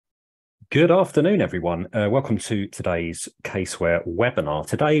Good afternoon, everyone. Welcome to today's Caseware webinar.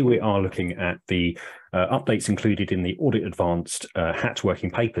 Today we are looking at the updates included in the AuditAdvanced HAT Working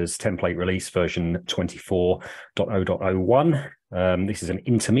Papers template release version 24.0.01. This is an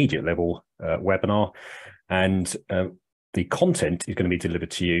intermediate level webinar, and the content is going to be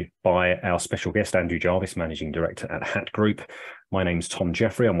delivered to you by our special guest, Andrew Jarvis, Managing Director at HAT Group. My name's Tom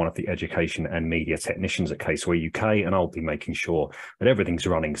Jeffrey. I'm one of the education and media technicians at Caseware UK, and I'll be making sure that everything's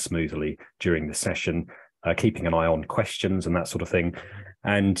running smoothly during the session, keeping an eye on questions and that sort of thing.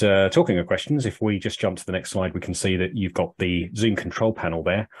 And talking of questions, if we just jump to the next slide, we can see that you've got the Zoom control panel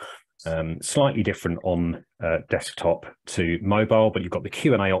there. Slightly different on desktop to mobile, but you've got the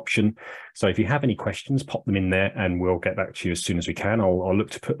Q&A option. So if you have any questions, pop them in there and we'll get back to you as soon as we can. I'll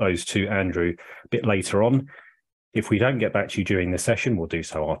look to put those to Andrew a bit later on. If we don't get back to you during the session, we'll do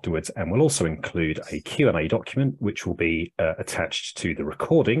so afterwards, and we'll also include a Q&A document, which will be attached to the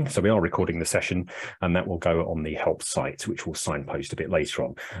recording. So we are recording the session, and that will go on the help site, which we'll signpost a bit later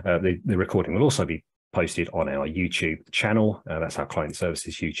on. The recording will also be posted on our YouTube channel. That's our client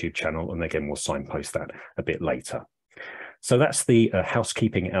services YouTube channel, and again, we'll signpost that a bit later. So that's the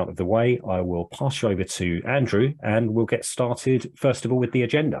housekeeping out of the way. I will pass you over to Andrew, and we'll get started, first of all, with the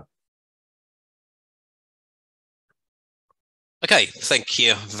agenda. Okay, thank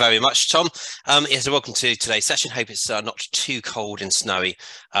you very much, Tom. Yes, welcome to today's session. Hope it's not too cold and snowy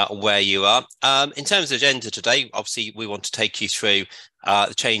where you are. In terms of agenda today, obviously we want to take you through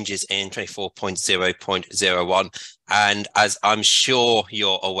the changes in 24.0.01, and as I'm sure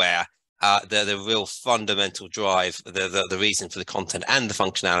you're aware, the real fundamental drive, the reason for the content and the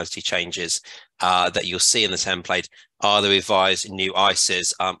functionality changes that you'll see in the template are the revised new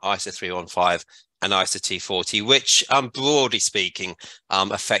ISAs, ISA 315 and ISA 240, which broadly speaking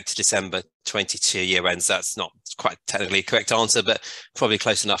affect December 22 year ends. That's not quite technically a correct answer, but probably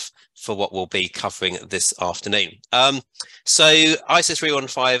close enough for what we'll be covering this afternoon. So ISA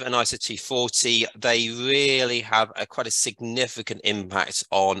 315 and ISA 240, they really have quite a significant impact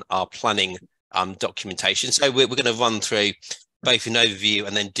on our planning documentation. So we're going to run through both an overview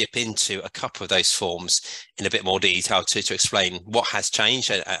and then dip into a couple of those forms in a bit more detail to explain what has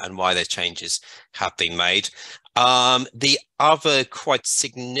changed and why those changes have been made. The other quite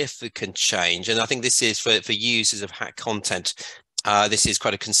significant change, and I think this is for users of HAT content, this is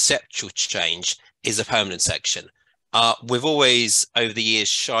quite a conceptual change, is the permanent section. We've always, over the years,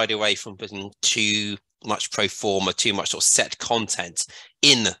 shied away from putting too much pro forma, too much sort of set content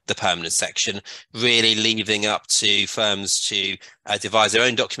in the permanent section, really leaving up to firms to devise their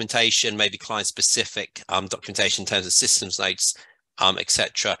own documentation, maybe client-specific documentation in terms of systems notes,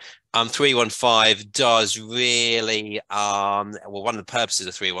 etc. 315 does really, well, one of the purposes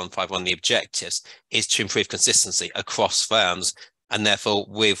of 315, one of the objectives, is to improve consistency across firms, and therefore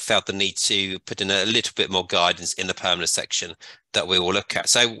we've felt the need to put in a little bit more guidance in the permanent section that we will look at.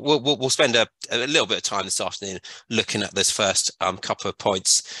 So we'll spend a little bit of time this afternoon looking at this first couple of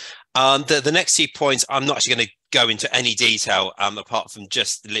points. The next few points, I'm not actually going to go into any detail apart from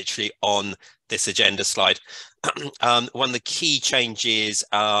just literally on this agenda slide. One of the key changes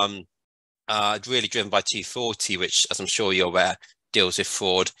really driven by 240, which, as I'm sure you're aware, deals with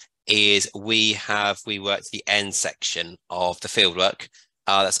fraud, is we worked the end section of the fieldwork.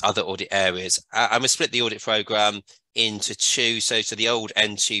 That's other audit areas. And we split the audit program into two. So the old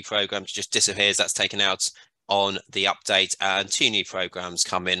N2 program just disappears. That's taken out on the update, and two new programs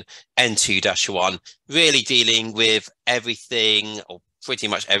come in, N2-1, really dealing with everything, or pretty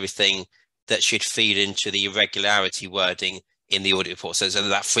much everything, that should feed into the irregularity wording in the audit report. So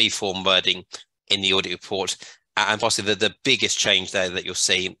that free-form wording in the audit report. And possibly the biggest change there that you'll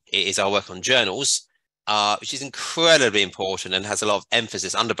see is our work on journals, which is incredibly important and has a lot of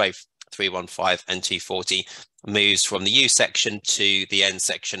emphasis under both 315 and 240, moves from the U section to the N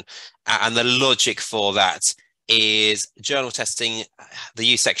section. And the logic for that is journal testing. The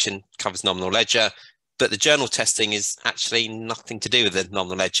U section covers nominal ledger, but the journal testing is actually nothing to do with the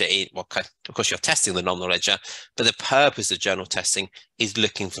nominal ledger. Well, of course, you're testing the nominal ledger, but the purpose of journal testing is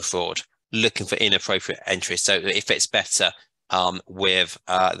looking for fraud, looking for inappropriate entries. So it fits better with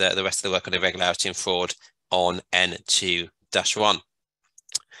the rest of the work on irregularity and fraud on N2-1.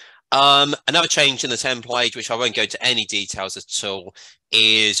 Another change in the template, which I won't go into any details at all,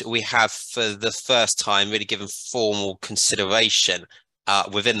 is we have for the first time really given formal consideration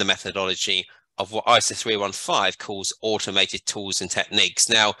within the methodology of what ISA 315 calls automated tools and techniques.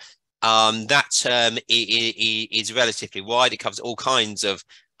 Now, that term is relatively wide. It covers all kinds of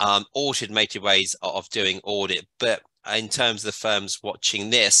automated ways of doing audit, but in terms of the firms watching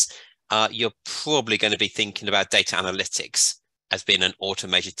this, you're probably going to be thinking about data analytics as being an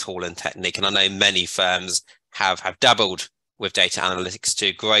automated tool and technique. And I know many firms have dabbled with data analytics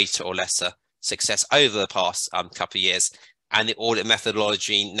to greater or lesser success over the past couple of years. And the audit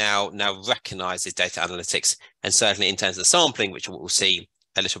methodology now recognizes data analytics, and certainly in terms of sampling, which we'll see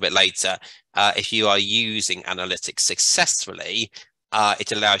a little bit later, if you are using analytics successfully,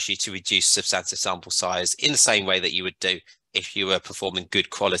 it allows you to reduce substantive sample size in the same way that you would do if you were performing good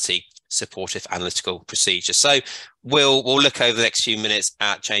quality supportive analytical procedures. So we'll look over the next few minutes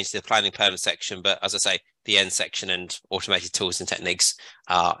at change to the planning permanent section, but as I say, the end section and automated tools and techniques,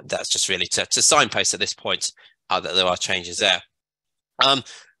 that's just really to signpost at this point that there are changes there.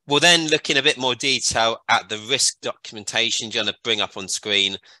 We'll then look in a bit more detail at the risk documentation. You're going to bring up on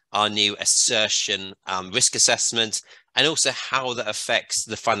screen our new assertion risk assessment, and also how that affects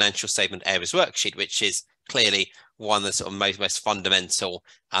the financial statement areas worksheet, which is clearly one of the sort of most fundamental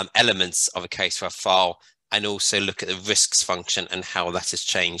elements of a Caseware file, and also look at the risks function and how that has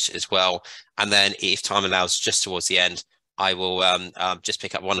changed as well. And then if time allows, just towards the end, I will just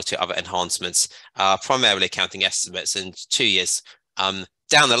pick up one or two other enhancements, primarily accounting estimates, and 2 years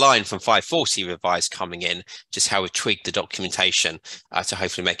down the line from 540 revised coming in, just how we tweak the documentation to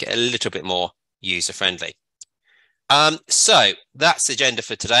hopefully make it a little bit more user-friendly. So that's the agenda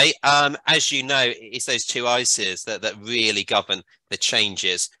for today. As you know, it's those two ICEs that really govern the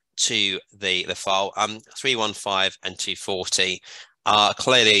changes to the file, 315 and 240.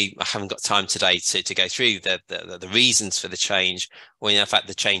 Clearly, I haven't got time today to go through the reasons for the change, or in fact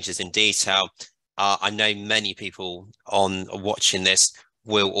the changes in detail. I know many people watching this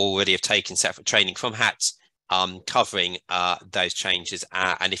will already have taken separate training from HAT covering those changes,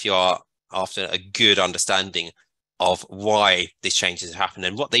 and if you are after a good understanding of why these changes have happened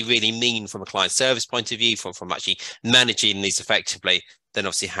and what they really mean from a client service point of view, from actually managing these effectively, then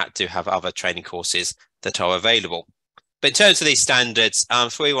obviously HAT do have other training courses that are available. But in terms of these standards,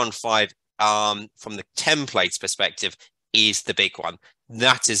 315 from the templates perspective is the big one.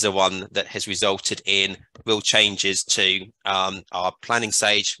 That is the one that has resulted in real changes to our planning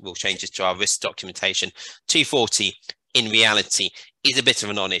stage, real changes to our risk documentation. 240 in reality is a bit of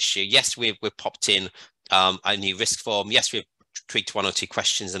a non-issue. Yes, we've popped in a new risk form. Yes, we've tweaked one or two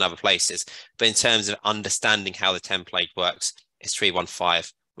questions in other places, but in terms of understanding how the template works, it's 315,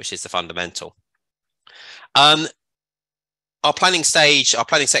 which is the fundamental. Our planning stage, our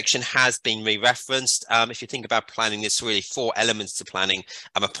planning section has been re-referenced. If you think about planning, there's really 4 elements to planning: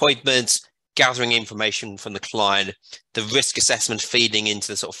 appointments, gathering information from the client, the risk assessment feeding into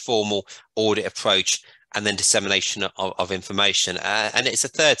the sort of formal audit approach, and then dissemination of information. And it's a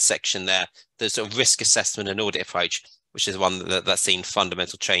third section there, the sort of risk assessment and audit approach, which is one that's seen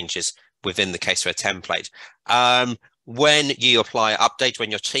fundamental changes within the Caseware template. When you apply update, when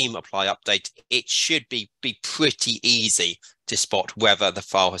your team apply update, it should be pretty easy to spot whether the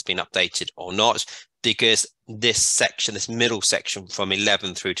file has been updated or not, because this section, this middle section from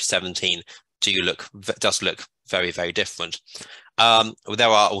 11 through to 17 does look very, very different. There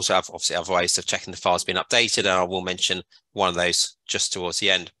are also obviously other ways of checking the file's been updated, and I will mention one of those just towards the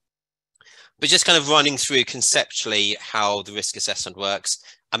end. But just kind of running through conceptually how the risk assessment works.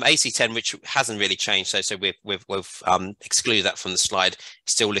 AC10, which hasn't really changed, so we've excluded that from the slide,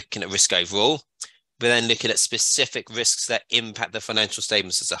 still looking at risk overall. We're then looking at specific risks that impact the financial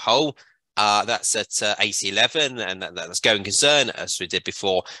statements as a whole. That's at AC11, and that's going concern, as we did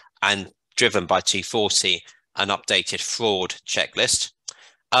before, and driven by 240, an updated fraud checklist.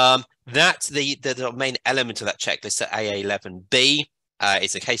 That's the main element of that checklist at AA11B.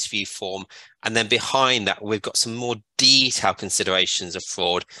 Is a case view form, and then behind that we've got some more detailed considerations of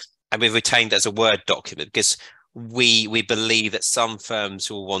fraud, and we've retained it as a Word document because we believe that some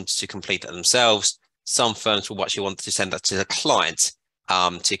firms will want to complete that themselves, some firms will actually want to send that to the client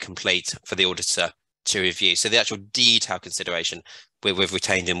to complete for the auditor to review. So the actual detailed consideration we've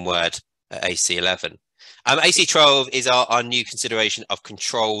retained in Word at AC11. AC12 is our new consideration of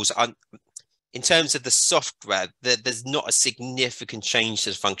controls. In terms of the software, there's not a significant change to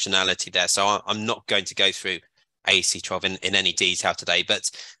the functionality there, so I'm not going to go through AC12 in any detail today. But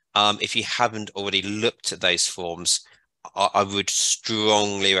if you haven't already looked at those forms, I would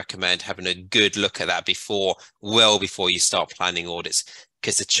strongly recommend having a good look at that well before you start planning audits,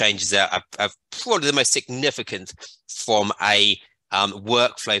 because the changes there are probably the most significant from a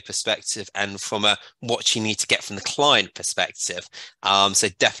workflow perspective and from a what you need to get from the client perspective. So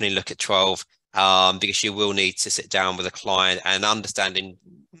definitely look at 12. Because you will need to sit down with a client and understand in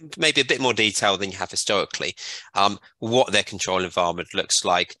maybe a bit more detail than you have historically what their control environment looks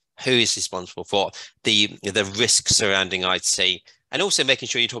like, who is responsible for the risks surrounding IT, and also making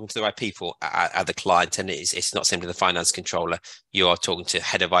sure you're talking to the right people at the client, and it's not simply the finance controller. You are talking to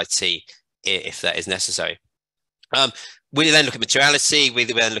head of IT if that is necessary. We then look at materiality. We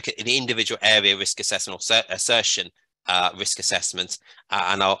then look at the individual area risk assessment or assertion risk assessment,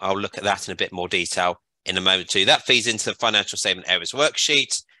 and I'll look at that in a bit more detail in a moment too. That feeds into the financial statement areas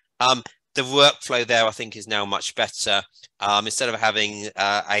worksheet. The workflow there, I think, is now much better. Instead of having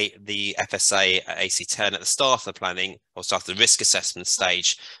the FSA AC10 at the start of the planning or start of the risk assessment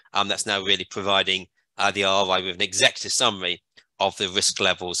stage, that's now really providing the RI with an executive summary of the risk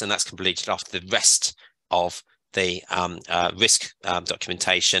levels, and that's completed after the rest of the risk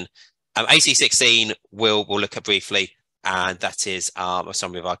documentation. AC16 we'll look at briefly, and that is a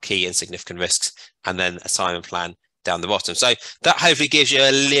summary of our key and significant risks, and then assignment plan down the bottom. So that hopefully gives you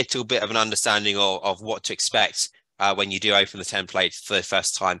a little bit of an understanding of what to expect when you do open the template for the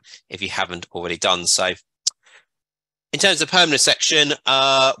first time, if you haven't already done so. In terms of permanent section,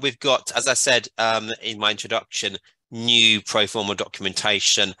 we've got, as I said in my introduction, new pro forma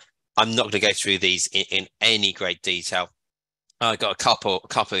documentation. I'm not going to go through these in any great detail. I've got a couple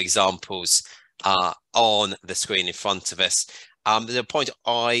of examples on the screen in front of us. The point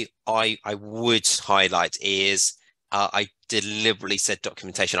I would highlight is I deliberately said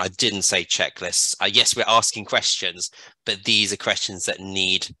documentation. I didn't say checklists. Yes, we're asking questions, but these are questions that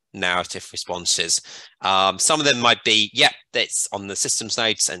need narrative responses. Some of them might be, yeah, that's on the systems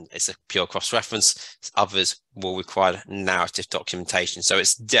notes and it's a pure cross-reference. Others will require narrative documentation. So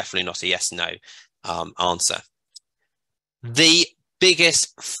it's definitely not a yes/no answer. The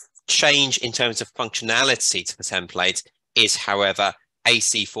biggest change in terms of functionality to the template is, however,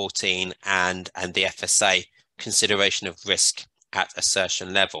 AC14 and the FSA consideration of risk at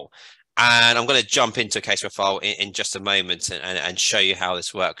assertion level. And I'm going to jump into a Caseware file in just a moment and show you how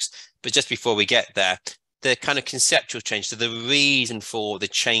this works. But just before we get there, the kind of conceptual change, so the reason for the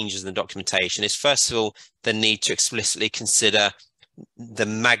changes in the documentation is, first of all, the need to explicitly consider the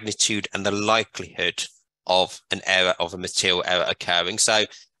magnitude and the likelihood of an error, of a material error occurring. So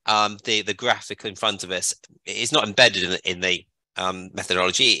the graphic in front of us is not embedded in the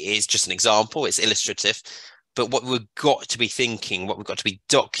methodology. It's just an example. It's illustrative. But what we've got to be thinking, what we've got to be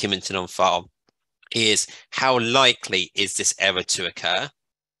documenting on file is how likely is this error to occur?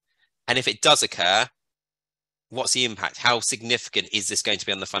 And if it does occur, what's the impact? How significant is this going to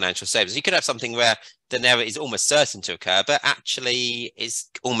be on the financial statements? You could have something where the error is almost certain to occur, but actually is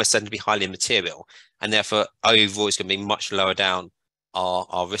almost certain to be highly immaterial. And therefore, overall, it's going to be much lower down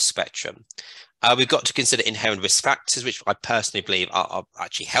our risk spectrum. We've got to consider inherent risk factors, which I personally believe are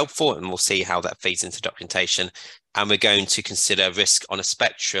actually helpful, and we'll see how that feeds into documentation. And we're going to consider risk on a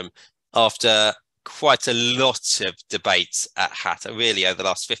spectrum after quite a lot of debates at HAT. Really, over the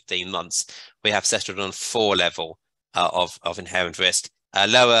last 15 months, we have settled on 4 levels of inherent risk: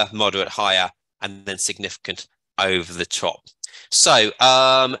 lower, moderate, higher, and then significant over the top. So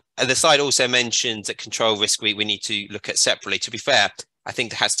the slide also mentions that control risk we need to look at separately. To be fair, I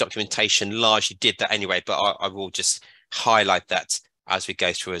think the HAT's documentation largely did that anyway, but I will just highlight that as we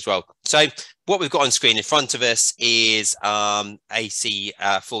go through as well. So what we've got on screen in front of us is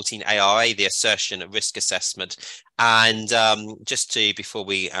AC14 ARA, the assertion risk assessment. And just to, before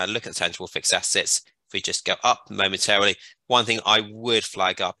we look at the tangible fixed assets, if we just go up momentarily, one thing I would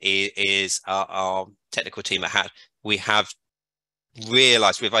flag up is our technical team at HAT. We have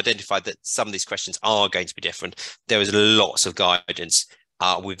realized, we've identified that some of these questions are going to be different. There is lots of guidance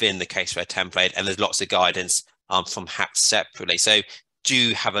within the Caseware template, and there's lots of guidance from HAT separately. So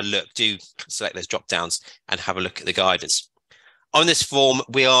do have a look, do select those drop downs and have a look at the guidance. On this form,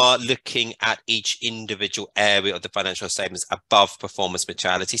 we are looking at each individual area of the financial statements above performance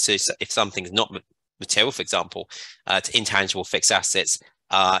materiality. So if something is not material, for example, to intangible fixed assets,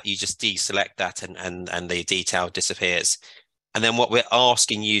 you just deselect that and the detail disappears. And then what we're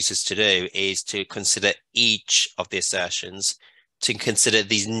asking users to do is to consider each of the assertions, to consider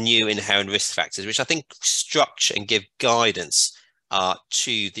these new inherent risk factors, which I think structure and give guidance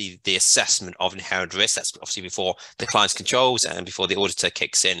to the assessment of inherent risk. That's obviously before the client's controls and before the auditor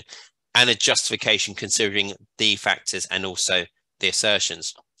kicks in, and a justification considering the factors and also the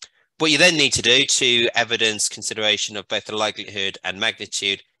assertions. What you then need to do to evidence consideration of both the likelihood and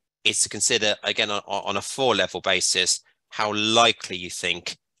magnitude is to consider, again, on a 4-level basis, how likely you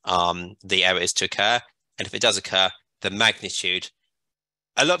think the error is to occur, and if it does occur, the magnitude.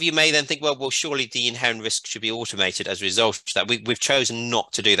 A lot of you may then think, well, surely the inherent risk should be automated as a result of that. We've chosen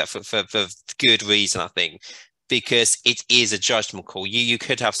not to do that for good reason, I think, because it is a judgment call. You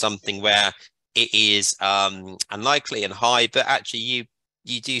could have something where it is unlikely and high, but actually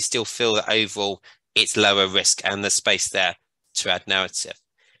you do still feel that overall it's lower risk and the space there to add narrative.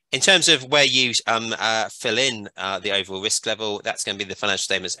 In terms of where you fill in the overall risk level, that's going to be the financial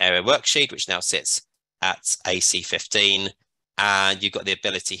statements area worksheet, which now sits at AC15. And you've got the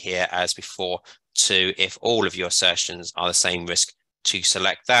ability here, as before, to, if all of your assertions are the same risk, to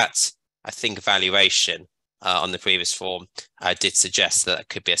select that. I think valuation on the previous form did suggest that it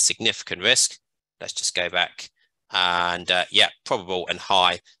could be a significant risk. Let's just go back. And yeah, probable and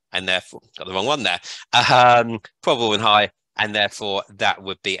high, and therefore, got the wrong one there. Probable and high, and therefore that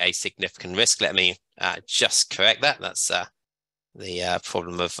would be a significant risk. Let me just correct that. That's the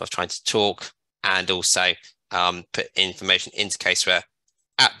problem of trying to talk and also put information into Caseware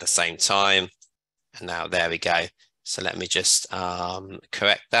at the same time. And now there we go. So let me just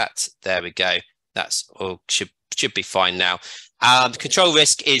correct that. There we go. That's all, should be fine now. Control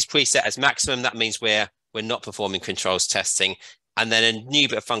risk is preset as maximum. That means we're not performing controls testing. And then a new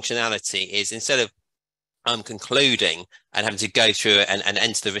bit of functionality is, instead of concluding and having to go through and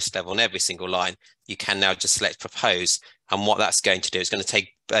enter the risk level on every single line, you can now just select propose. And what that's going to do is going to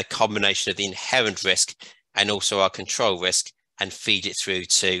take a combination of the inherent risk and also our control risk and feed it through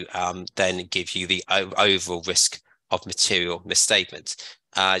to then give you the overall risk of material misstatement.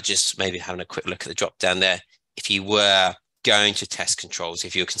 Just maybe having a quick look at the drop down there. If you were going to test controls,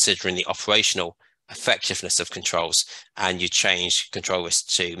 if you're considering the operational effectiveness of controls and you change control risk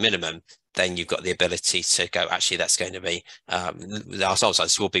to minimum, then you've got the ability to go, actually, that's going to be, our sample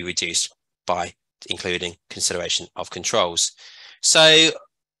size will be reduced by including consideration of controls. So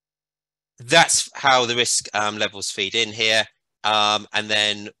that's how the risk levels feed in here. And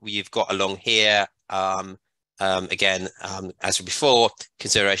then you've got along here, again, as before,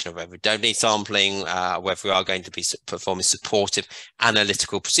 consideration of whether we don't need sampling, whether we are going to be performing supportive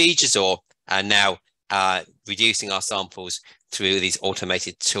analytical procedures, or now reducing our samples through these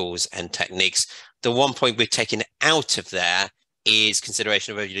automated tools and techniques. The one point we're taking out of there is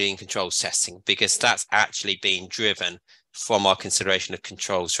consideration of whether you're doing controls testing, because that's actually being driven from our consideration of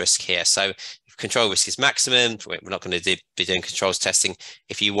controls risk here. So if control risk is maximum, we're not going to be doing controls testing.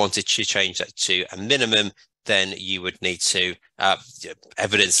 If you wanted to change that to a minimum, then you would need to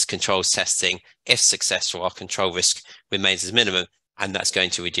evidence controls testing. If successful, our control risk remains as minimum, and that's going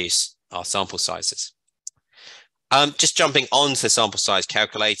to reduce our sample sizes. Just jumping on to the sample size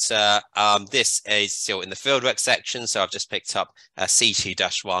calculator, this is still in the fieldwork section, so I've just picked up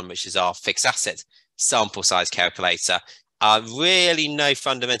C2-1, which is our fixed asset sample size calculator. Really no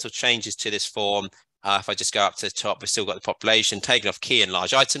fundamental changes to this form. If I just go up to the top, we've still got the population, taking off key and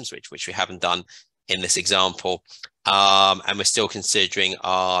large items, which we haven't done in this example. And we're still considering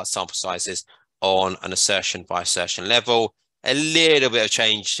our sample sizes on an assertion by assertion level. A little bit of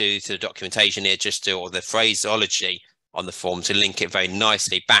change to the documentation here, just to, or the phraseology on the form, to link it very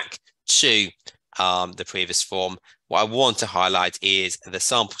nicely back to the previous form. What I want to highlight is the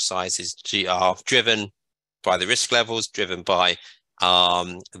sample sizes are driven by the risk levels, driven by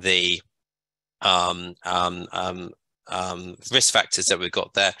the risk factors that we've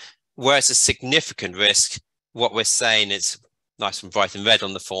got there. Whereas a significant risk, what we're saying is nice and bright and red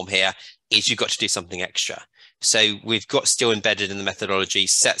on the form here, is you've got to do something extra. So we've got still embedded in the methodology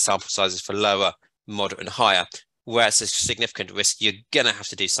set sample sizes for lower, moderate and higher. Whereas a significant risk, you're going to have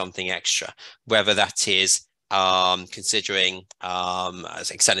to do something extra, whether that is considering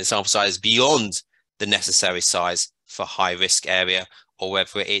extending sample size beyond the necessary size for high risk area, or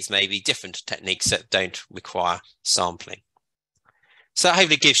whether it is maybe different techniques that don't require sampling. So that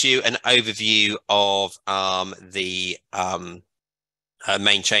hopefully gives you an overview of the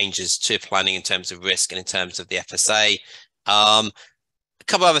main changes to planning in terms of risk and in terms of the FSA. A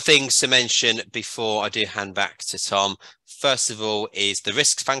couple other things to mention before I do hand back to Tom. First of all is the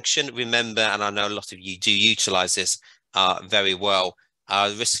risk function. Remember, and I know a lot of you do utilize this very well,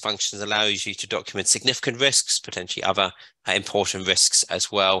 the risk functions allows you to document significant risks, potentially other important risks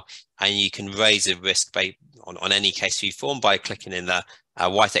as well. And you can raise a risk on any case view form by clicking in the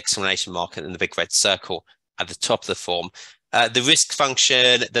white exclamation mark and the big red circle at the top of the form. The risk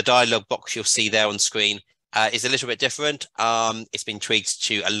function, the dialog box you'll see there on screen, is a little bit different. It's been tweaked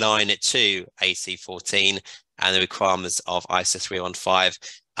to align it to AC14 and the requirements of ISO 315.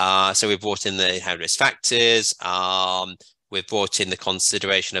 So we've brought in the inherent risk factors. We've brought in the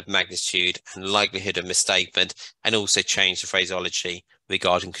consideration of magnitude and likelihood of misstatement, and also changed the phraseology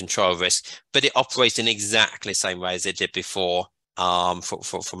regarding control risk. But it operates in exactly the same way as it did before. From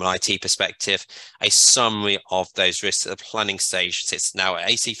an IT perspective, a summary of those risks at the planning stage sits now at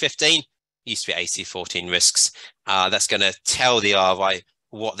AC15, used to be AC14 risks. That's going to tell the RI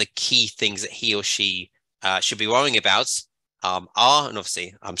what the key things that he or she should be worrying about are, and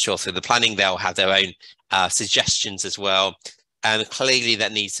obviously I'm sure through the planning they'll have their own suggestions as well. And clearly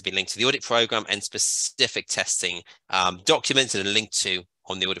that needs to be linked to the audit program and specific testing documents and linked to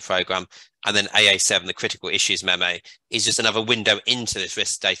on the audit program. And then AA7, the critical issues memo, is just another window into this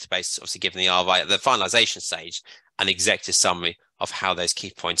risk database, obviously given the RI at the finalization stage, an executive summary of how those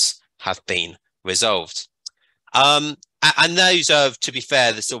key points have been resolved. And those are, to be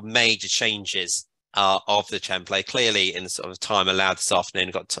fair, the sort of major changes of the template. Clearly, in the sort of time allowed this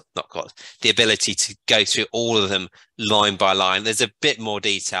afternoon, not got the ability to go through all of them line by line. There's a bit more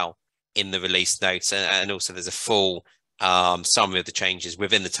detail in the release notes, and also there's a full summary of the changes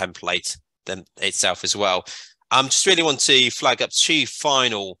within the template itself as well. Just really want to flag up two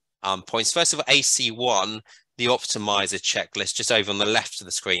final points. First of all, AC1, the optimizer checklist, just over on the left of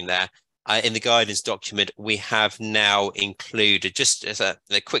the screen there. In the guidance document, we have now included, just as a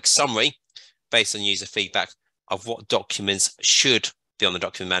quick summary based on user feedback, of what documents should be on the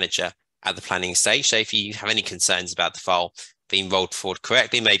document manager at the planning stage. So if you have any concerns about the file being rolled forward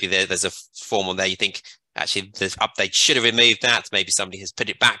correctly, maybe there's a form on there you think actually the update should have removed that, maybe somebody has put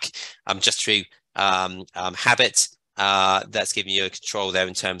it back just through habit, that's giving you a control there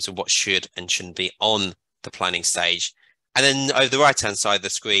in terms of what should and shouldn't be on the planning stage. And then over the right-hand side of the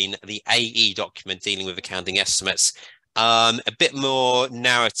screen, the AE document dealing with accounting estimates. A bit more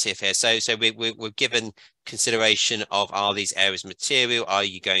narrative here. So we're given consideration of, are these areas material? Are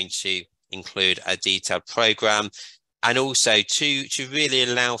you going to include a detailed program? And also to really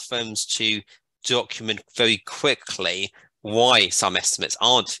allow firms to document very quickly why some estimates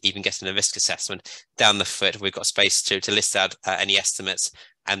aren't even getting a risk assessment down the foot. We've got space to list out any estimates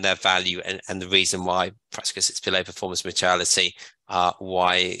and their value and the reason why, perhaps because it's below performance materiality,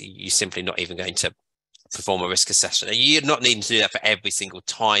 why you're simply not even going to perform a risk assessment. And you're not needing to do that for every single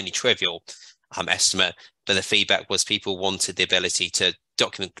tiny trivial estimate, but the feedback was people wanted the ability to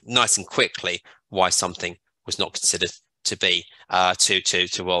document nice and quickly why something was not considered to be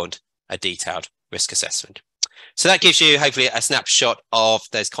to warrant a detailed risk assessment. So that gives you hopefully a snapshot of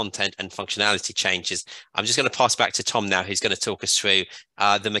those content and functionality changes. I'm just going to pass back to Tom now, who's going to talk us through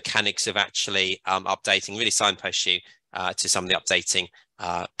the mechanics of actually updating, really signpost you to some of the updating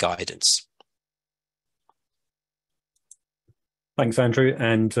guidance. Thanks, Andrew.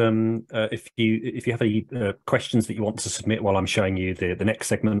 And if you have any questions that you want to submit while I'm showing you the next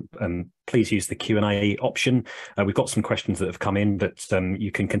segment, please use the Q&A option. We've got some questions that have come in, but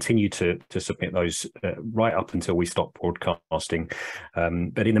you can continue to submit those right up until we stop broadcasting.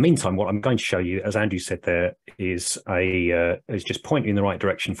 But in the meantime, what I'm going to show you, as Andrew said there, is just pointing in the right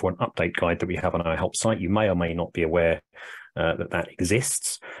direction for an update guide that we have on our help site. You may or may not be aware that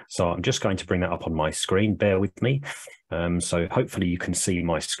exists. So I'm just going to bring that up on my screen. Bear with me. So hopefully you can see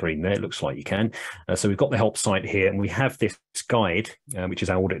my screen there. It looks like you can. So we've got the help site here, and we have this guide, which is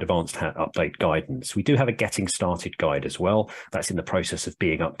our AuditAdvanced HAT Update Guidance. We do have a Getting Started guide as well. That's in the process of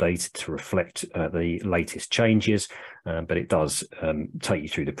being updated to reflect the latest changes, but it does take you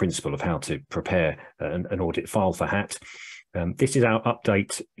through the principle of how to prepare an audit file for HAT. This is our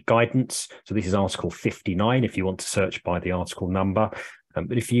update guidance. So this is article 59 if you want to search by the article number.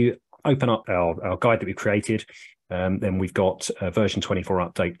 But if you open up our guide that we've created, then we've got a version 24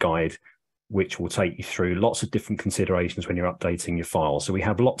 update guide, which will take you through lots of different considerations when you're updating your file. So we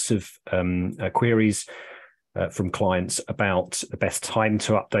have lots of queries from clients about the best time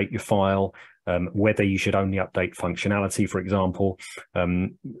to update your file, whether you should only update functionality, for example.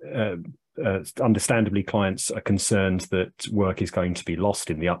 Understandably, clients are concerned that work is going to be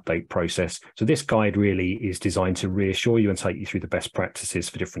lost in the update process. So this guide really is designed to reassure you and take you through the best practices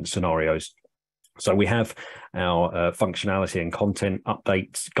for different scenarios. So we have our functionality and content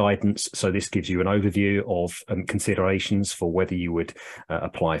updates guidance. So this gives you an overview of considerations for whether you would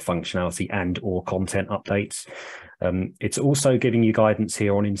apply functionality and or content updates. It's also giving you guidance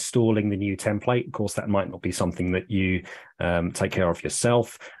here on installing the new template. Of course, that might not be something that you take care of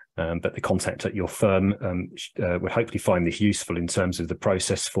yourself, but the contact at your firm would hopefully find this useful in terms of the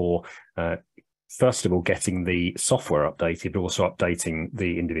process for first of all, getting the software updated, but also updating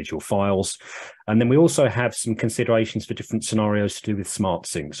the individual files. And then we also have some considerations for different scenarios to do with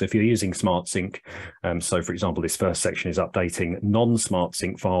SmartSync. So if you're using SmartSync, so for example, this first section is updating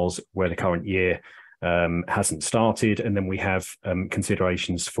non-SmartSync files where the current year hasn't started. And then we have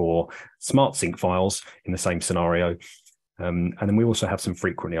considerations for SmartSync files in the same scenario. And then we also have some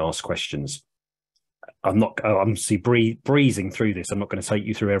frequently asked questions. I'm breezing through this. I'm not going to take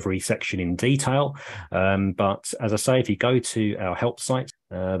you through every section in detail, but as I say, if you go to our help site,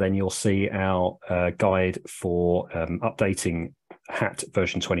 then you'll see our guide for updating HAT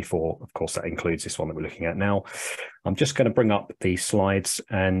version 24. Of course, that includes this one that we're looking at now. I'm just going to bring up the slides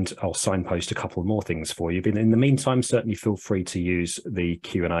and I'll signpost a couple more things for you. But in the meantime, certainly feel free to use the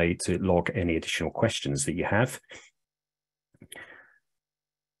Q&A to log any additional questions that you have.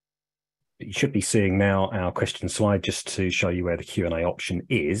 You should be seeing now our question slide just to show you where the Q&A option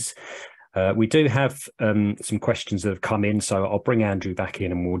is. We do have some questions that have come in, so I'll bring Andrew back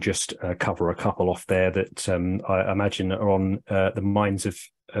in and we'll just cover a couple off there that I imagine are on the minds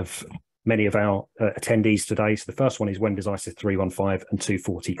of many of our attendees today. So the first one is, when does ISO 315 and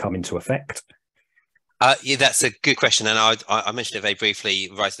 240 come into effect? Yeah, that's a good question, and I mentioned it very briefly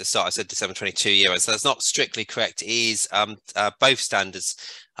right at the start. I said December 22 year, so that's not strictly correct. It is both standards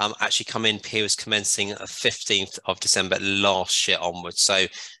actually come in periods commencing 15th of December last year onwards. So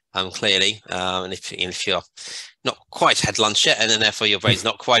clearly, and if you're not quite had lunch yet, and then therefore your brain's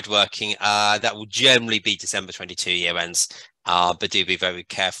not quite working, that will generally be December 22 year ends. But do be very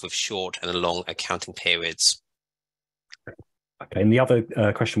careful with short and long accounting periods. Okay, and the other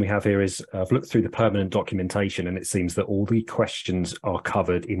question we have here is, I've looked through the permanent documentation and it seems that all the questions are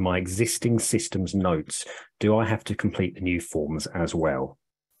covered in my existing systems notes. Do I have to complete the new forms as well?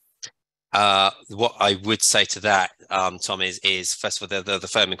 What I would say to that, Tom, is first of all, the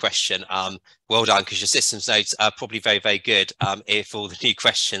firm in question, well done, because your systems notes are probably very, very good if all the new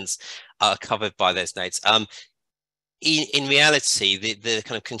questions are covered by those notes. In reality, the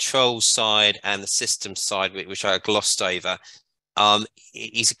kind of control side and the system side, which I glossed over,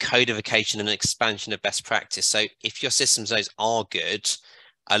 is a codification and an expansion of best practice. So if your systems notes are good,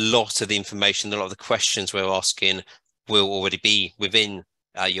 a lot of the information, a lot of the questions we're asking will already be within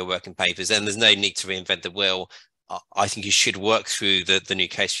your working papers, and there's no need to reinvent the wheel. I think you should work through the new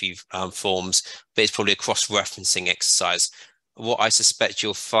case review forms, but it's probably a cross-referencing exercise. What I suspect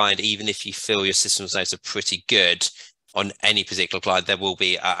you'll find, even if you feel your systems notes are pretty good on any particular client, there will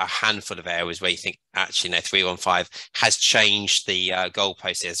be a handful of areas where you think, actually, no, 315 has changed the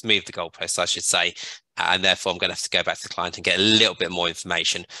goalpost, has moved the goalpost, I should say, and therefore I'm going to have to go back to the client and get a little bit more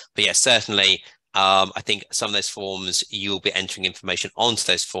information. But yeah, certainly, I think some of those forms, you'll be entering information onto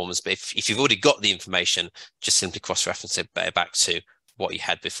those forms, but if you've already got the information, just simply cross-reference it back to what you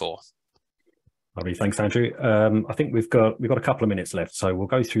had before. Lovely, thanks, Andrew. I think we've got a couple of minutes left, so we'll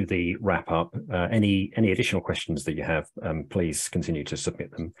go through the wrap up. Any additional questions that you have, please continue to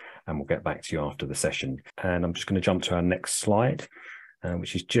submit them, and we'll get back to you after the session. And I'm just going to jump to our next slide,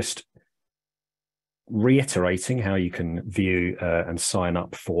 which is just reiterating how you can view and sign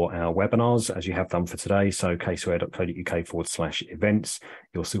up for our webinars as you have done for today. So caseware.co.uk/events.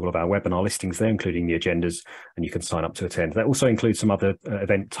 You'll see all of our webinar listings there, including the agendas, and you can sign up to attend. That also includes some other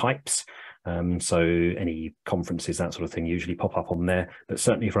event types. So any conferences, that sort of thing, usually pop up on there, but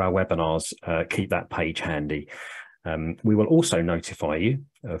certainly for our webinars, keep that page handy. We will also notify you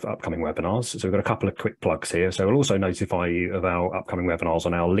of upcoming webinars. So we've got a couple of quick plugs here. So we'll also notify you of our upcoming webinars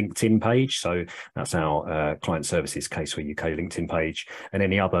on our LinkedIn page. So that's our Client Services Caseware UK LinkedIn page, and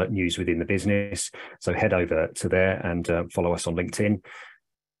any other news within the business. So head over to there and follow us on LinkedIn.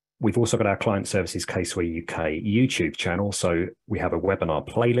 We've also got our Client Services Caseware UK YouTube channel. So we have a webinar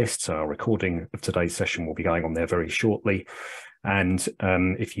playlist. So our recording of today's session will be going on there very shortly. And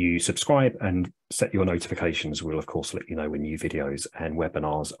if you subscribe and set your notifications, we'll of course let you know when new videos and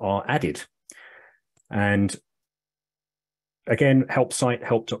webinars are added. And again, help site,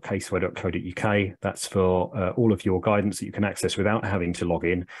 help.caseware.co.uk. That's for all of your guidance that you can access without having to log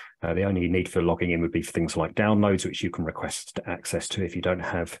in. The only need for logging in would be for things like downloads, which you can request access to if you don't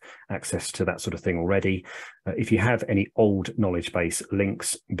have access to that sort of thing already. If you have any old knowledge base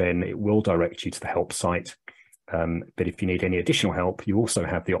links, then it will direct you to the help site. But if you need any additional help, you also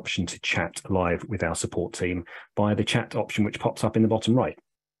have the option to chat live with our support team via the chat option, which pops up in the bottom right.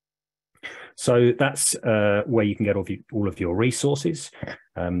 So that's where you can get all of your resources.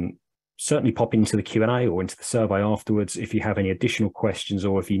 Certainly pop into the Q&A or into the survey afterwards if you have any additional questions,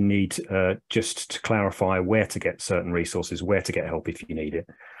 or if you need just to clarify where to get certain resources, where to get help if you need it.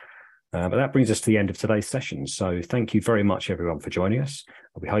 But that brings us to the end of today's session. So thank you very much, everyone, for joining us.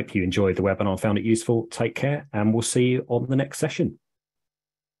 We hope you enjoyed the webinar and found it useful. Take care, and we'll see you on the next session.